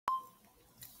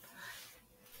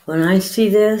When I see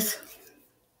this,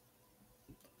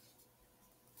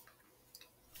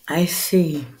 I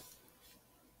see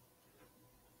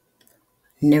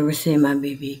never see my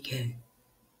baby again.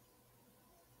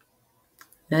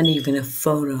 Not even a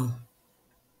photo.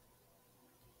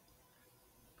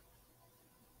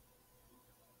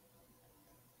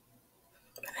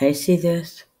 When I see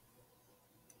this,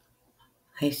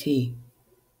 I see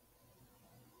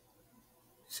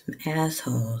some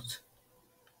assholes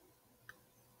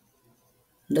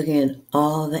looking at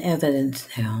all the evidence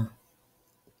now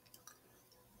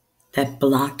that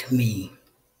blocked me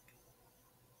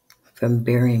from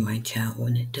burying my child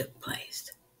when it took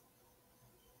place.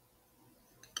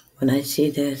 When I see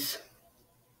this,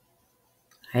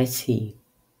 I see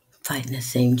fighting the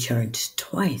same charge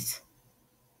twice.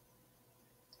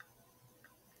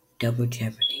 Double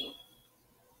jeopardy.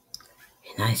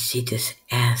 And I see this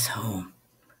asshole,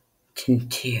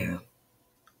 Tintier,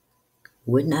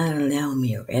 would not allow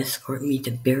me or escort me to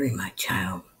bury my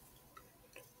child,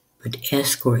 but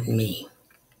escort me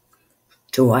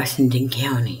to Washington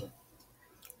County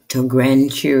to a grand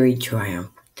jury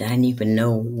trial that I didn't even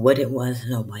know what it was.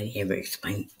 Nobody ever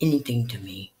explained anything to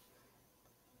me.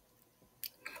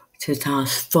 To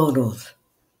toss photos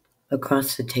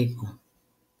across the table.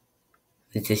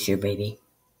 Is this your baby?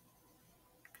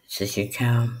 Is this your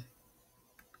child?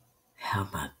 How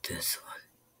about this one?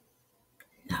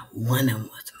 Not one of them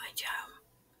was my child.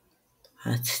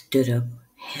 I stood up,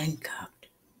 handcuffed,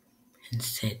 and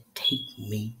said, "Take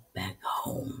me back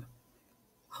home."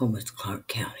 Home was Clark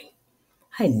County.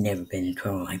 I had never been in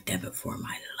trouble like that before in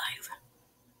my life.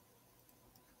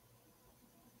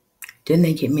 Then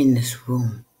they get me in this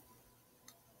room.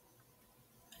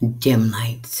 Dim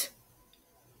lights,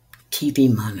 TV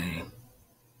monitor,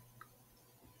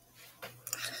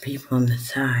 people on the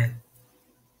side.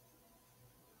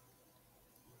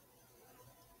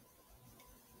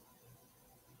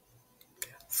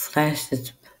 Flash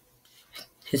this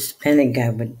Hispanic guy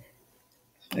with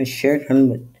a shirt on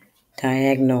with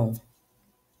diagonal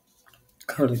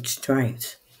colored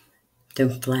stripes.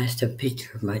 Then flashed a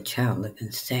picture of my child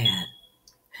looking sad,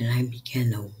 and I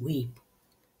began to weep.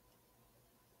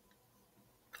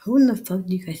 Who in the fuck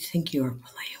do you guys think you are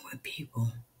playing with,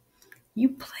 people? You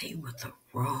play with the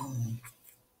wrong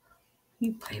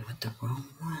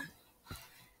one.